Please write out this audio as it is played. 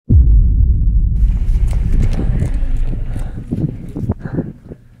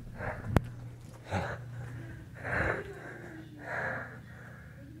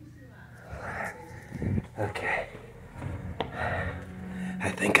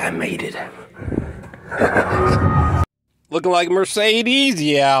I made it. Looking like Mercedes,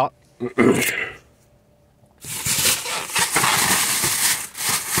 yeah.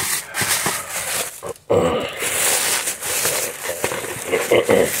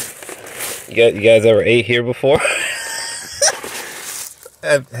 You guys ever ate here before?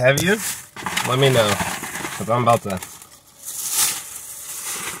 Have you? Let me know, because I'm about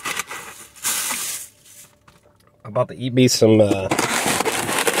to eat me some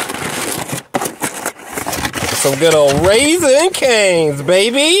good old Raisin Canes,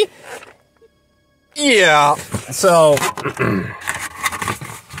 baby. Yeah. So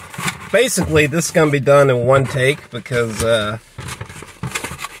basically, this is gonna be done in one take because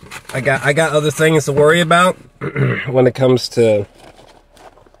I got other things to worry about when it comes to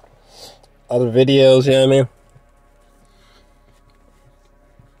other videos, you know what I mean?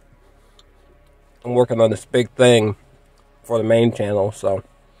 I'm working on this big thing for the main channel, so.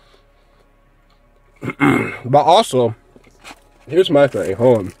 But also, here's my thing,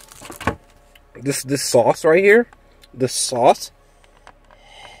 hold on. This sauce right here, this sauce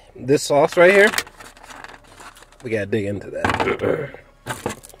right here, we gotta dig into that.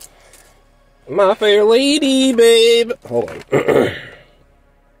 My fair lady, babe. Hold on.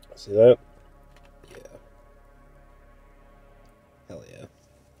 See that? Yeah. Hell yeah.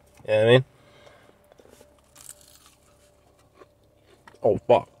 You know what I mean? Oh,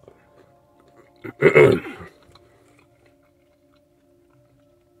 fuck.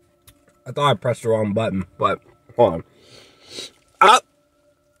 I thought I pressed the wrong button, but hold on.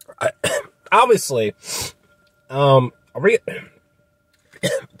 Obviously, are we...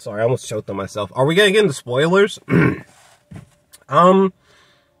 Sorry, I almost choked on myself. Are we gonna get into spoilers? No,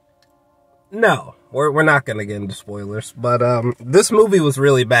 we're not gonna get into spoilers. But this movie was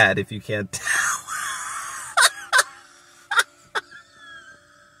really bad, if you can't tell.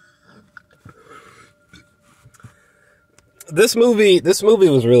 This movie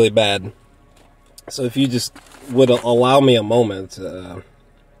was really bad. So if you just would allow me a moment, hold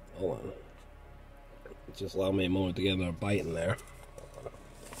on. Just allow me a moment to get another bite in there.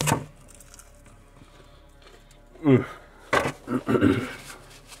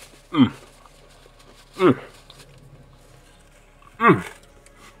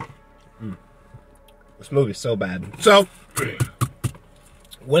 This movie's so bad. So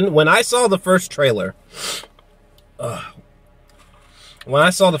when I saw the first trailer,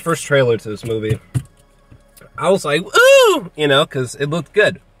 to this movie, I was like, ooh, you know, because it looked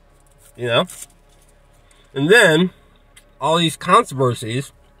good, you know. And then all these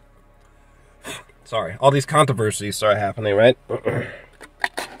controversies start happening, right?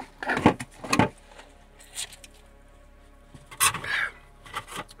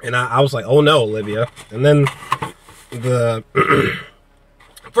 And I was like, oh no, Olivia. And then the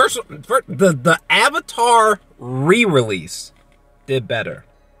the Avatar re-release did better.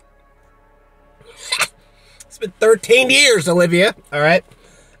 It's been 13 years, Olivia. All right.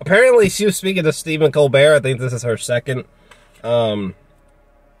 Apparently, she was speaking to Stephen Colbert. I think this is her second. I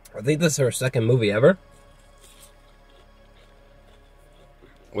think this is her second movie ever.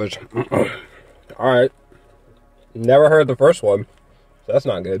 Which, all right. Never heard the first one. So that's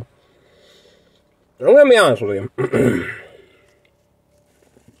not good. I'm gonna be honest with you.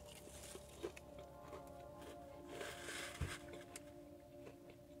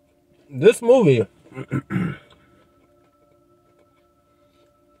 This movie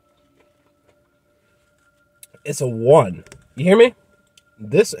it's a 1. You hear me?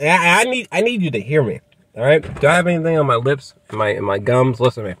 This I need you to hear me. All right? Do I have anything on my lips, in my gums?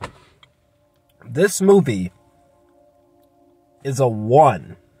 Listen to me. This movie is a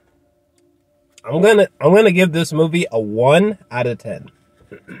 1. I'm gonna give this movie a 1 out of 10.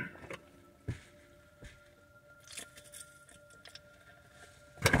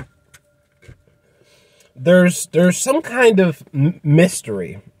 There's some kind of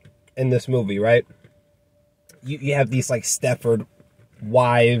mystery in this movie, right? You have these like Stepford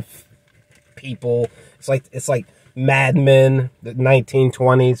wife people. It's like Mad Men, the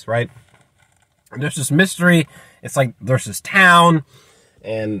 1920s, right? And there's this mystery. It's like there's this town,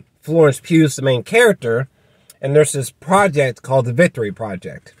 and Florence Pugh's the main character, and there's this project called the Victory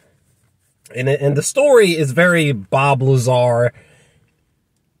Project, and the story is very Bob Lazar,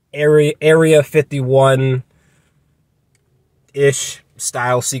 Area 51-ish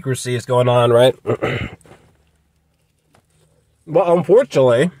style secrecy is going on, right? But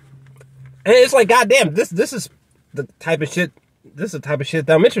unfortunately, and it's like, goddamn, this is the type of shit. This is the type of shit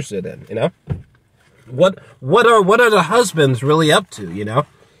that I'm interested in, you know. What are the husbands really up to, you know?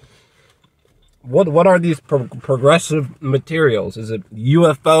 What are these progressive materials? Is it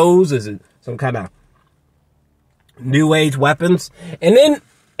UFOs? Is it some kind of new age weapons? And then,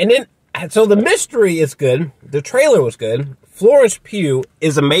 so the mystery is good. The trailer was good. Florence Pugh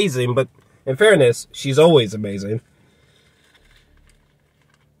is amazing, but in fairness, she's always amazing.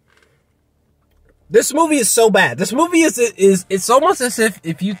 This movie is so bad. This movie is it's almost as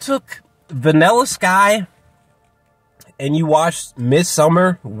if you took Vanilla Sky and you watched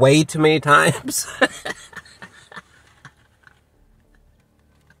Midsummer way too many times.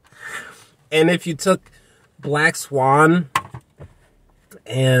 And if you took Black Swan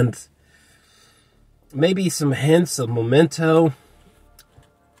and maybe some hints of Memento,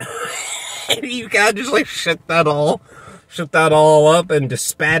 and you kind of just like shut that all up and just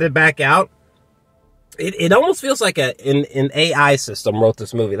spat it back out. It almost feels like an AI system wrote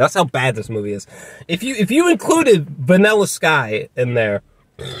this movie. That's how bad this movie is. If you included Vanilla Sky in there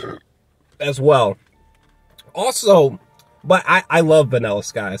as well. Also, but I love Vanilla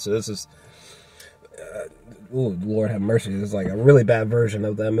Sky, so this is Lord have mercy. This is like a really bad version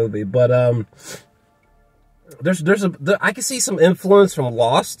of that movie. But I can see some influence from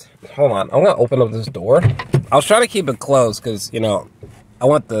Lost. Hold on, I'm gonna open up this door. I was trying to keep it closed because, you know, I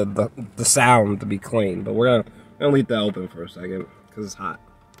want the sound to be clean, but we're gonna leave that open for a second because it's hot.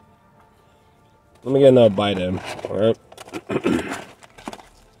 Let me get another bite in. All right.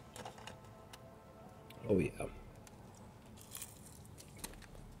 Oh yeah.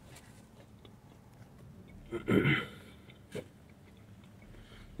 You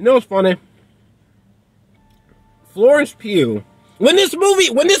know what's funny? Florence Pugh. When this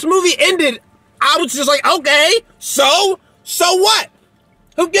movie ended, I was just like, okay, so what?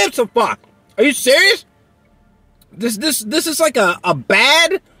 Who gives a fuck? Are you serious? This is like a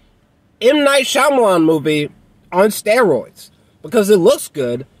bad M. Night Shyamalan movie on steroids. Because it looks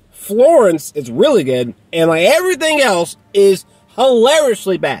good, Florence is really good, and like everything else is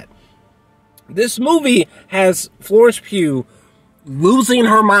hilariously bad. This movie has Florence Pugh losing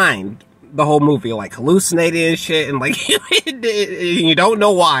her mind the whole movie, like hallucinating and shit, and like you don't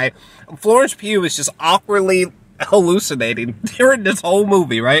know why. Florence Pugh is just awkwardly hallucinating during this whole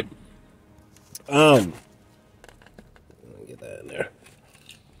movie, right? Let me get that in there.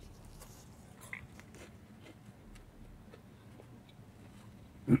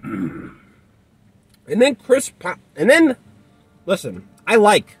 And then listen, I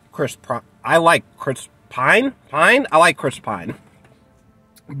like Chris Pine. I like Chris Pine.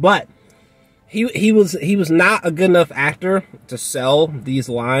 But he was not a good enough actor to sell these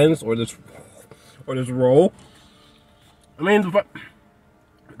lines or this role. I mean,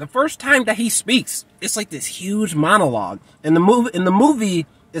 the first time that he speaks, it's like this huge monologue, and the movie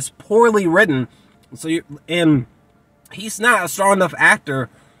is poorly written. And he's not a strong enough actor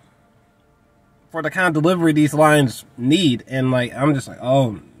for the kind of delivery these lines need. And like, I'm just like,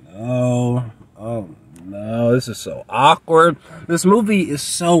 oh no, this is so awkward. This movie is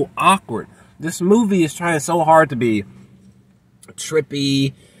so awkward. This movie is trying so hard to be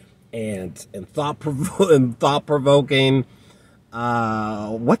trippy and thought provoking.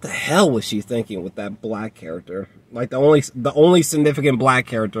 What the hell was she thinking with that black character? Like the only significant black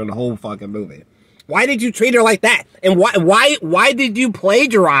character in the whole fucking movie. Why did you treat her like that? And why did you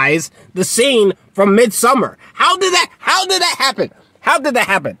plagiarize the scene from Midsummer? How did that happen? How did that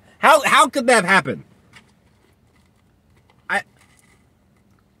happen? How could that happen?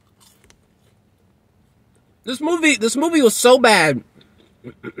 This movie was so bad.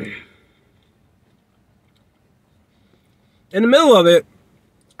 In the middle of it,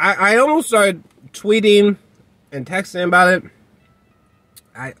 I almost started tweeting and texting about it.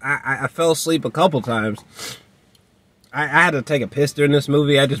 I fell asleep a couple times. I had to take a piss during this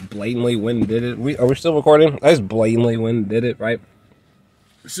movie. I just blatantly went and did it. Are we still recording? I just blatantly went and did it, right?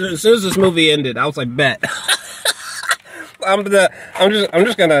 As soon as this movie ended, I was like, bet. I'm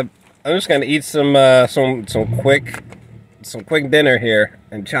just gonna eat some quick dinner here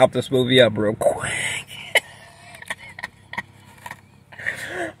and chop this movie up real quick.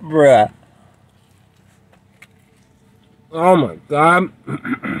 Bruh. Oh my god.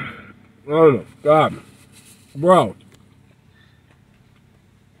 Oh my god. Bro.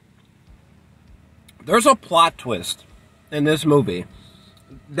 There's a plot twist in this movie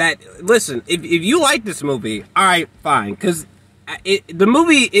that, listen, if you like this movie, alright, fine. Because the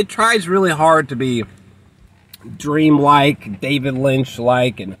movie, it tries really hard to be dreamlike, David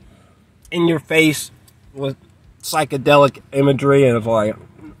Lynch-like, and in your face with psychedelic imagery, and it's like,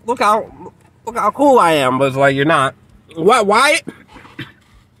 look how cool I am, but it's like, you're not. Why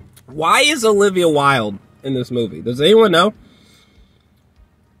is Olivia Wilde in this movie? Does anyone know?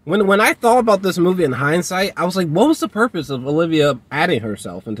 When I thought about this movie in hindsight, I was like, what was the purpose of Olivia adding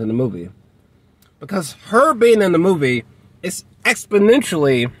herself into the movie? Because her being in the movie is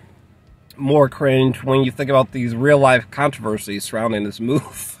exponentially more cringe when you think about these real life controversies surrounding this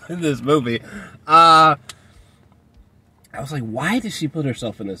movie. I was like, why did she put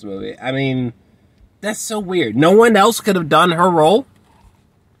herself in this movie? I mean, that's so weird. No one else could have done her role.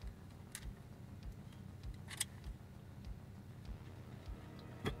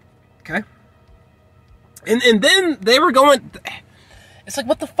 Okay. And then they were going... It's like,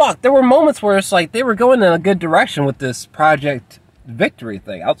 what the fuck? There were moments where it's like they were going in a good direction with this Project Victory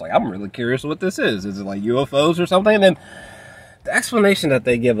thing. I was like, I'm really curious what this is. Is it like UFOs or something? And then the explanation that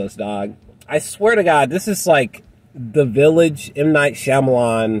they give us, dog, I swear to God, this is like The Village, M. Night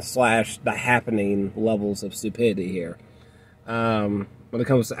Shyamalan / The Happening levels of stupidity here. When it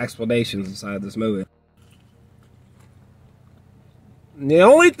comes to explanations inside this movie. The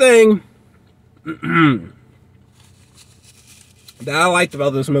only thing that I liked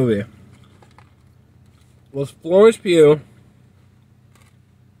about this movie was Florence Pugh.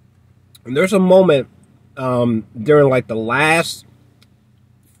 And there's a moment during like the last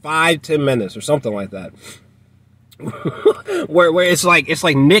 5-10 minutes or something like that where it's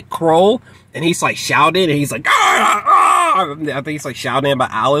like Nick Kroll and he's like shouting and he's like I think he's like shouting about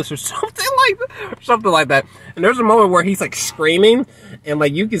Alice or something like that. And there's a moment where he's like screaming and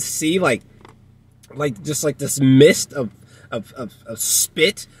like you can see like just like this mist of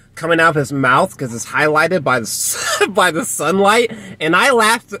spit coming out of his mouth because it's highlighted by the by the sunlight. And I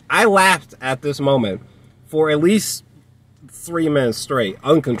laughed at this moment for at least 3 minutes straight,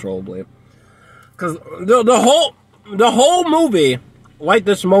 uncontrollably, because the whole movie, like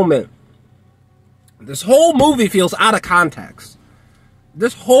this moment, this whole movie feels out of context.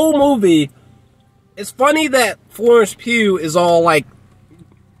 This whole movie, it's funny that Florence Pugh is all like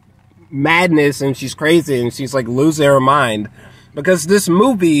madness and she's crazy and she's like losing her mind, because this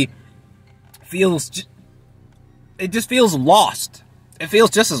movie feels, it just feels lost. It feels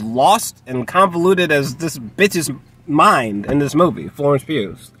just as lost and convoluted as this bitch's mind in this movie, Florence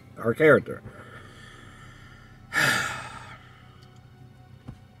Pugh's, her character.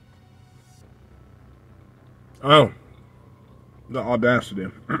 Oh, the audacity.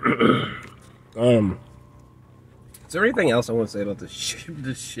 Is there anything else I want to say about this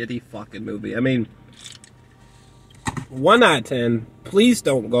shitty fucking movie? I mean, 1 out of 10. Please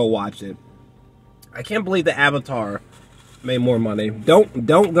don't go watch it. I can't believe the Avatar made more money. Don't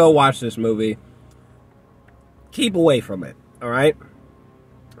go watch this movie. Keep away from it. All right.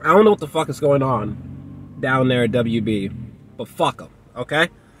 I don't know what the fuck is going on down there at WB, but fuck them. Okay.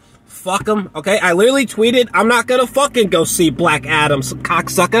 Fuck them, okay? I literally tweeted, I'm not gonna fucking go see Black Adam,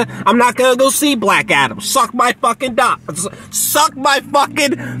 cocksucker. I'm not gonna go see Black Adam. Suck my fucking dog. Suck my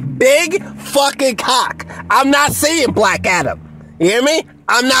fucking big fucking cock. I'm not seeing Black Adam. You hear me?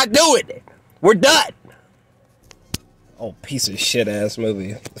 I'm not doing it. We're done. Oh, piece of shit ass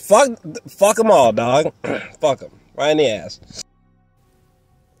movie. Fuck them all, dog. Fuck them. Right in the ass.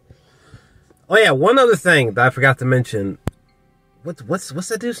 Oh yeah, one other thing that I forgot to mention. What's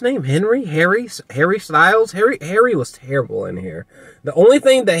that dude's name? Harry Styles? Harry was terrible in here. The only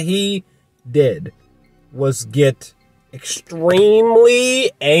thing that he did was get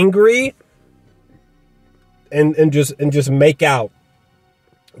extremely angry and just make out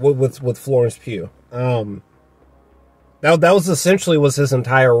with Florence Pugh. That was essentially was his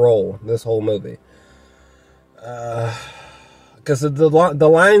entire role in this whole movie. Because the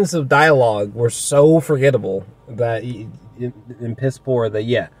lines of dialogue were so forgettable that and piss poor that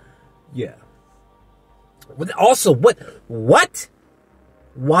yeah. Also, what?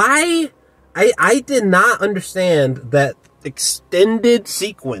 Why? I did not understand that extended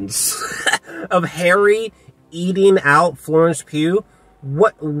sequence of Harry eating out Florence Pugh.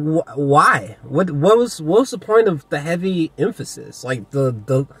 Why? What was the point of the heavy emphasis? Like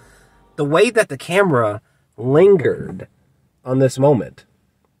the way that the camera lingered on this moment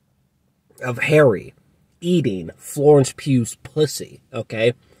of Harry eating Florence Pugh's pussy,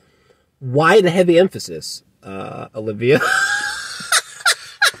 okay? Why the heavy emphasis, Olivia?